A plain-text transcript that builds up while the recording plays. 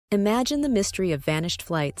Imagine the mystery of vanished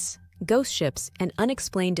flights, ghost ships, and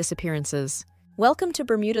unexplained disappearances. Welcome to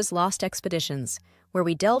Bermuda's Lost Expeditions, where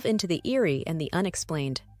we delve into the eerie and the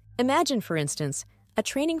unexplained. Imagine, for instance, a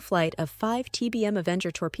training flight of 5 TBM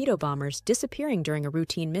Avenger torpedo bombers disappearing during a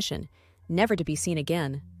routine mission, never to be seen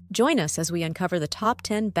again. Join us as we uncover the top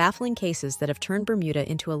 10 baffling cases that have turned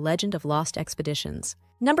Bermuda into a legend of lost expeditions.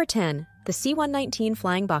 Number 10. The C-119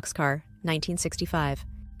 Flying Boxcar, 1965.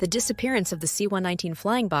 The disappearance of the C-119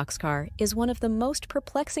 Flying Boxcar is one of the most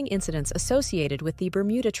perplexing incidents associated with the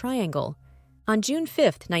Bermuda Triangle. On June 5,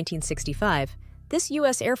 1965, this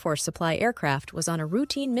U.S. Air Force supply aircraft was on a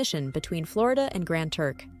routine mission between Florida and Grand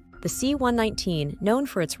Turk. The C-119, known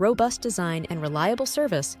for its robust design and reliable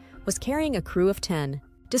service, was carrying a crew of 10.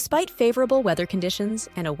 Despite favorable weather conditions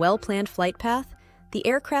and a well-planned flight path, the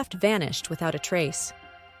aircraft vanished without a trace.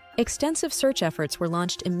 Extensive search efforts were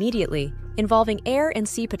launched immediately, involving air and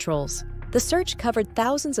sea patrols. The search covered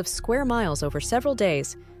thousands of square miles over several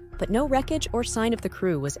days, but no wreckage or sign of the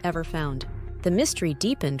crew was ever found. The mystery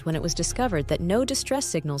deepened when it was discovered that no distress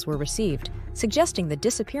signals were received, suggesting the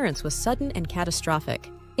disappearance was sudden and catastrophic.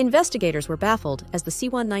 Investigators were baffled as the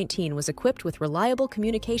C-119 was equipped with reliable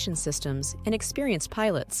communication systems and experienced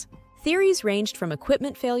pilots. Theories ranged from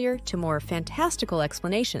equipment failure to more fantastical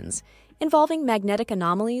explanations, involving magnetic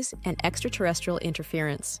anomalies and extraterrestrial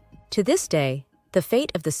interference. To this day, the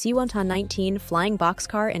fate of the C-119 Flying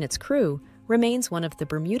Boxcar and its crew remains one of the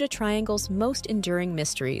Bermuda Triangle's most enduring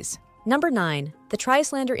mysteries. Number 9. The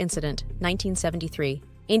Trislander Incident, 1973.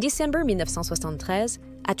 In December 1973,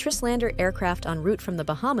 a Trislander aircraft en route from the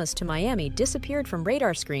Bahamas to Miami disappeared from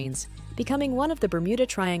radar screens, becoming one of the Bermuda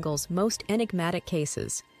Triangle's most enigmatic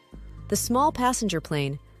cases. The small passenger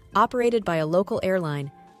plane, operated by a local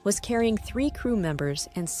airline, was carrying 3 crew members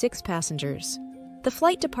and 6 passengers. The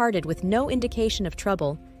flight departed with no indication of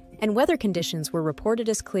trouble, and weather conditions were reported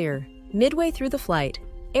as clear. Midway through the flight,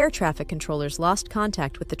 air traffic controllers lost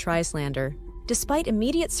contact with the Trislander. Despite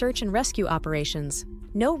immediate search and rescue operations,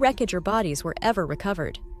 no wreckage or bodies were ever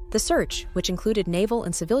recovered. The search, which included naval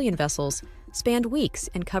and civilian vessels, spanned weeks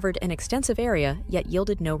and covered an extensive area, yet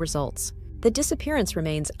yielded no results. The disappearance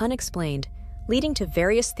remains unexplained, leading to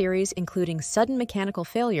various theories including sudden mechanical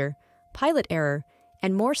failure, pilot error,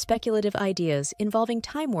 and more speculative ideas involving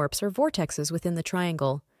time warps or vortexes within the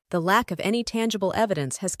triangle. The lack of any tangible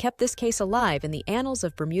evidence has kept this case alive in the annals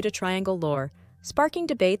of Bermuda Triangle lore, sparking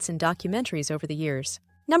debates and documentaries over the years.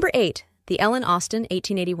 Number 8. The Ellen Austin,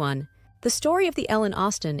 1881. The story of the Ellen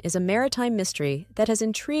Austin is a maritime mystery that has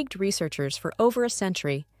intrigued researchers for over a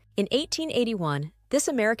century. In 1881, this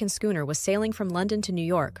American schooner was sailing from London to New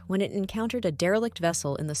York when it encountered a derelict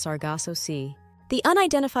vessel in the Sargasso Sea. The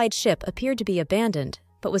unidentified ship appeared to be abandoned,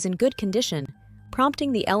 but was in good condition,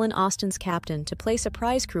 prompting the Ellen Austin's captain to place a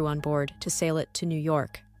prize crew on board to sail it to New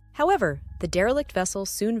York. However, the derelict vessel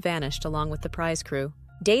soon vanished along with the prize crew.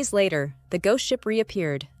 Days later, the ghost ship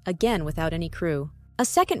reappeared, again without any crew. A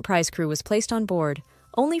second prize crew was placed on board,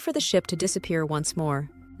 only for the ship to disappear once more.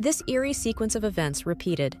 This eerie sequence of events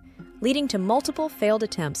repeated, leading to multiple failed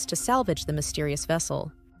attempts to salvage the mysterious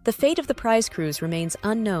vessel. The fate of the prize crews remains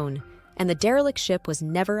unknown, and the derelict ship was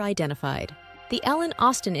never identified. The Ellen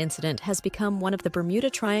Austin incident has become one of the Bermuda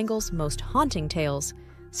Triangle's most haunting tales,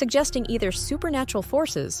 suggesting either supernatural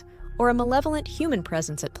forces or a malevolent human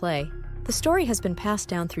presence at play. The story has been passed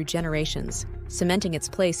down through generations, cementing its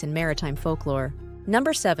place in maritime folklore.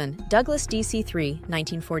 Number 7. Douglas DC-3,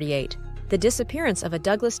 1948. The disappearance of a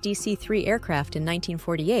Douglas DC-3 aircraft in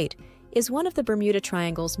 1948 is one of the Bermuda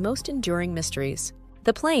Triangle's most enduring mysteries.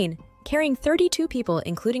 The plane, carrying 32 people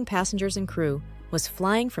including passengers and crew, was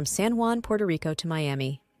flying from San Juan, Puerto Rico to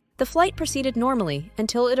Miami. The flight proceeded normally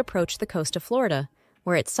until it approached the coast of Florida,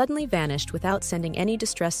 where it suddenly vanished without sending any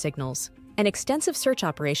distress signals. An extensive search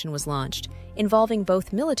operation was launched, involving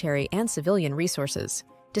both military and civilian resources.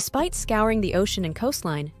 Despite scouring the ocean and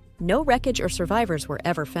coastline, no wreckage or survivors were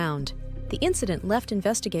ever found. The incident left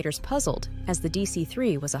investigators puzzled, as the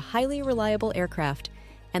DC-3 was a highly reliable aircraft,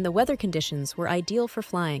 and the weather conditions were ideal for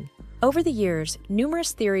flying. Over the years,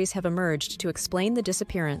 numerous theories have emerged to explain the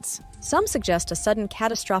disappearance. Some suggest a sudden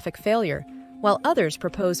catastrophic failure, while others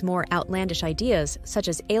propose more outlandish ideas such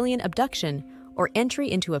as alien abduction or entry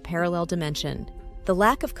into a parallel dimension. The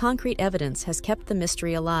lack of concrete evidence has kept the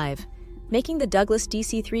mystery alive, making the Douglas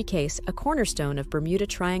DC-3 case a cornerstone of Bermuda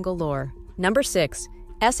Triangle lore. Number 6.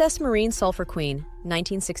 SS Marine Sulphur Queen,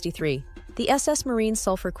 1963. The SS Marine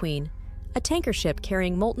Sulphur Queen, a tanker ship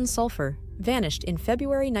carrying molten sulfur, vanished in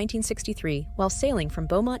February 1963 while sailing from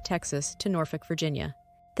Beaumont, Texas to Norfolk, Virginia.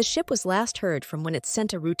 The ship was last heard from when it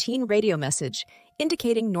sent a routine radio message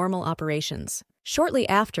indicating normal operations. Shortly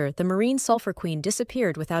after, the Marine Sulphur Queen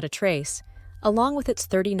disappeared without a trace, along with its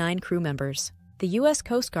 39 crew members. The U.S.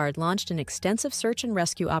 Coast Guard launched an extensive search and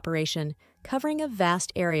rescue operation covering a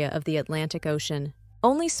vast area of the Atlantic Ocean.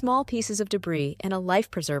 Only small pieces of debris and a life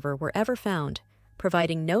preserver were ever found,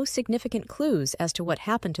 providing no significant clues as to what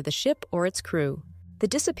happened to the ship or its crew. The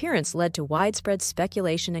disappearance led to widespread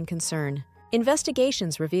speculation and concern.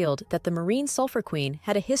 Investigations revealed that the Marine Sulphur Queen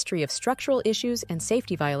had a history of structural issues and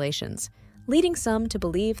safety violations, leading some to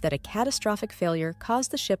believe that a catastrophic failure caused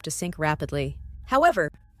the ship to sink rapidly.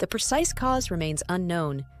 However, the precise cause remains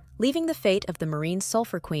unknown, leaving the fate of the Marine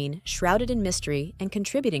Sulphur Queen shrouded in mystery and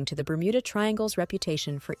contributing to the Bermuda Triangle's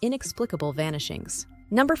reputation for inexplicable vanishings.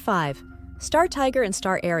 Number 5. Star Tiger and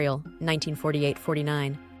Star Ariel,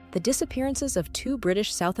 1948-49. The disappearances of two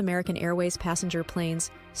British South American Airways passenger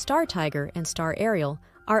planes, Star Tiger and Star Ariel,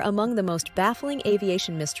 are among the most baffling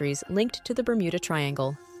aviation mysteries linked to the Bermuda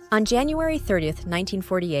Triangle. On January 30,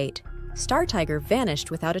 1948, Star Tiger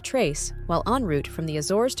vanished without a trace while en route from the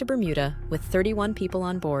Azores to Bermuda with 31 people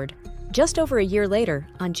on board. Just over a year later,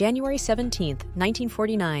 on January 17,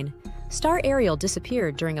 1949, Star Ariel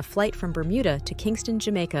disappeared during a flight from Bermuda to Kingston,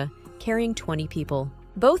 Jamaica, carrying 20 people.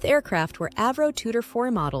 Both aircraft were Avro Tudor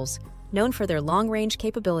IV models, known for their long-range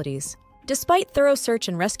capabilities. Despite thorough search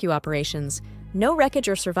and rescue operations, no wreckage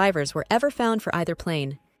or survivors were ever found for either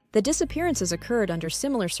plane. The disappearances occurred under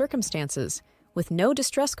similar circumstances, with no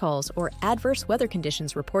distress calls or adverse weather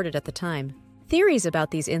conditions reported at the time. Theories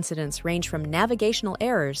about these incidents range from navigational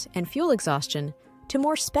errors and fuel exhaustion to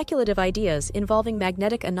more speculative ideas involving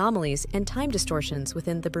magnetic anomalies and time distortions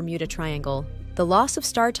within the Bermuda Triangle. The loss of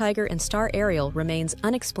Star Tiger and Star Ariel remains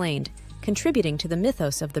unexplained, contributing to the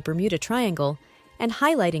mythos of the Bermuda Triangle and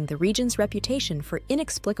highlighting the region's reputation for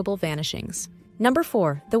inexplicable vanishings. Number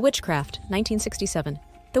 4. The Witchcraft, 1967.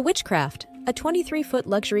 The Witchcraft, a 23-foot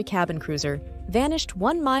luxury cabin cruiser, vanished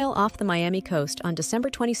 1 mile off the Miami coast on December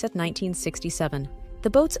 27, 1967. The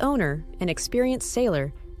boat's owner, an experienced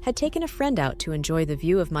sailor, had taken a friend out to enjoy the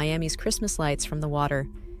view of Miami's Christmas lights from the water.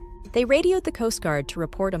 They radioed the Coast Guard to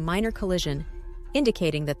report a minor collision,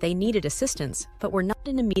 indicating that they needed assistance but were not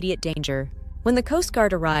in immediate danger. When the Coast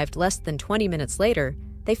Guard arrived less than 20 minutes later,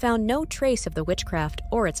 they found no trace of the Witchcraft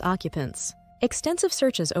or its occupants. Extensive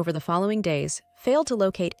searches over the following days failed to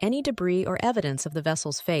locate any debris or evidence of the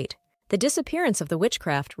vessel's fate. The disappearance of the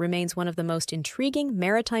Witchcraft remains one of the most intriguing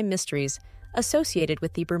maritime mysteries associated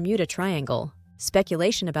with the Bermuda Triangle.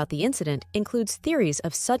 Speculation about the incident includes theories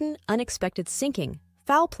of sudden, unexpected sinking,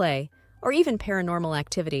 foul play, or even paranormal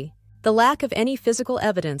activity. The lack of any physical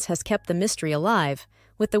evidence has kept the mystery alive,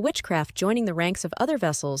 with the Witchcraft joining the ranks of other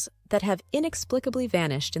vessels that have inexplicably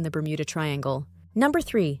vanished in the Bermuda Triangle. Number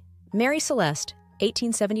 3. Mary Celeste,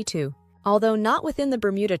 1872. Although not within the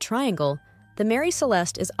Bermuda Triangle, the Mary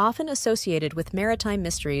Celeste is often associated with maritime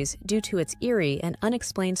mysteries due to its eerie and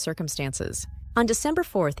unexplained circumstances. On December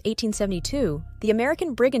 4, 1872, the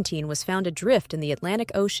American brigantine was found adrift in the Atlantic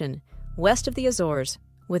Ocean, west of the Azores,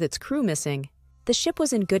 with its crew missing. The ship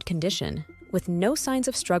was in good condition, with no signs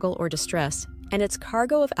of struggle or distress, and its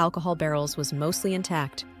cargo of alcohol barrels was mostly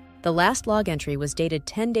intact. The last log entry was dated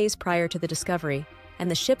 10 days prior to the discovery, and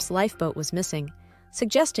the ship's lifeboat was missing,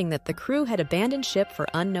 suggesting that the crew had abandoned ship for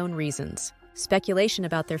unknown reasons. Speculation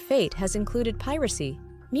about their fate has included piracy,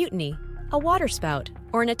 mutiny, a waterspout,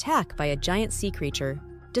 or an attack by a giant sea creature.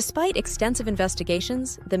 Despite extensive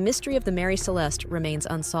investigations, the mystery of the Mary Celeste remains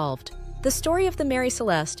unsolved. The story of the Mary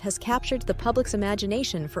Celeste has captured the public's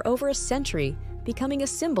imagination for over a century, becoming a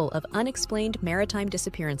symbol of unexplained maritime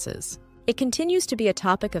disappearances. It continues to be a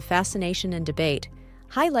topic of fascination and debate,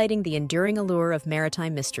 highlighting the enduring allure of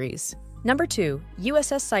maritime mysteries. Number 2.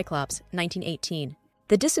 USS Cyclops, 1918.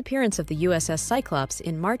 The disappearance of the USS Cyclops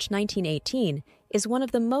in March 1918 is one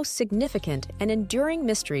of the most significant and enduring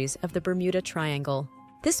mysteries of the Bermuda Triangle.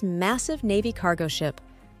 This massive Navy cargo ship,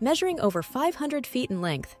 measuring over 500 feet in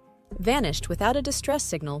length, vanished without a distress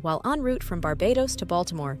signal while en route from Barbados to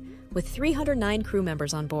Baltimore, with 309 crew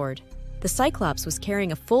members on board. The Cyclops was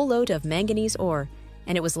carrying a full load of manganese ore,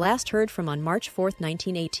 and it was last heard from on March 4,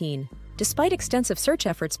 1918. Despite extensive search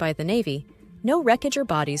efforts by the Navy, no wreckage or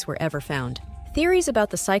bodies were ever found. Theories about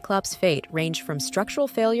the Cyclops' fate range from structural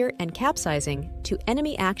failure and capsizing to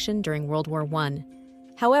enemy action during World War I.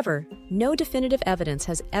 However, no definitive evidence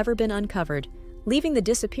has ever been uncovered, leaving the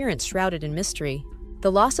disappearance shrouded in mystery.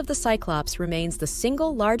 The loss of the Cyclops remains the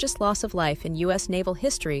single largest loss of life in U.S. naval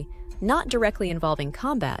history, not directly involving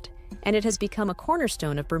combat, and it has become a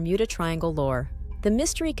cornerstone of Bermuda Triangle lore. The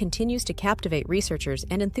mystery continues to captivate researchers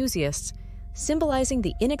and enthusiasts, symbolizing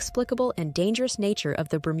the inexplicable and dangerous nature of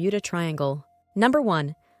the Bermuda Triangle. Number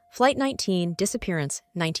 1. Flight 19, Disappearance,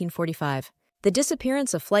 1945. The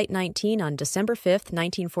disappearance of Flight 19 on December 5,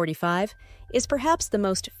 1945, is perhaps the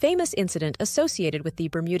most famous incident associated with the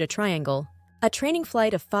Bermuda Triangle. A training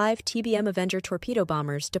flight of 5 TBM Avenger torpedo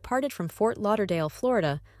bombers departed from Fort Lauderdale,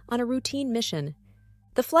 Florida, on a routine mission.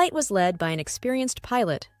 The flight was led by an experienced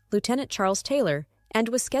pilot, Lieutenant Charles Taylor, and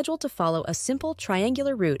was scheduled to follow a simple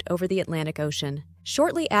triangular route over the Atlantic Ocean.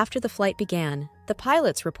 Shortly after the flight began, the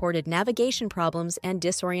pilots reported navigation problems and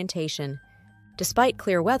disorientation. Despite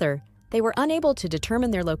clear weather, they were unable to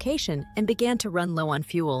determine their location and began to run low on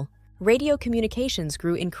fuel. Radio communications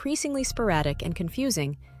grew increasingly sporadic and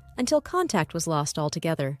confusing until contact was lost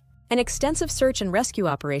altogether. An extensive search and rescue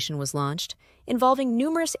operation was launched, involving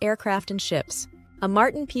numerous aircraft and ships. A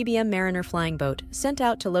Martin PBM Mariner flying boat, sent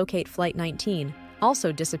out to locate Flight 19,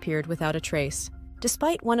 also disappeared without a trace.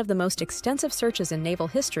 Despite one of the most extensive searches in naval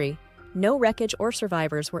history, no wreckage or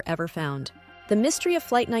survivors were ever found. The mystery of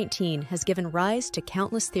Flight 19 has given rise to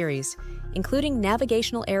countless theories, including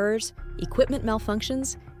navigational errors, equipment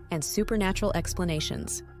malfunctions, and supernatural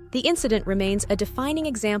explanations. The incident remains a defining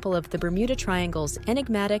example of the Bermuda Triangle's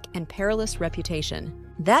enigmatic and perilous reputation.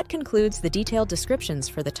 That concludes the detailed descriptions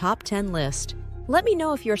for the top 10 list. Let me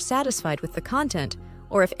know if you're satisfied with the content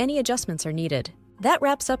or if any adjustments are needed. That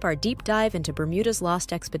wraps up our deep dive into Bermuda's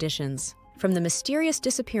lost expeditions. From the mysterious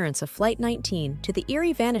disappearance of Flight 19 to the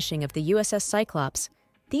eerie vanishing of the USS Cyclops,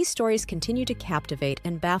 these stories continue to captivate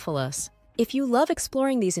and baffle us. If you love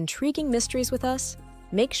exploring these intriguing mysteries with us,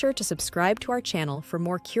 make sure to subscribe to our channel for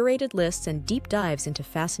more curated lists and deep dives into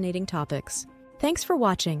fascinating topics. Thanks for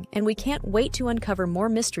watching, and we can't wait to uncover more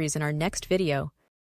mysteries in our next video.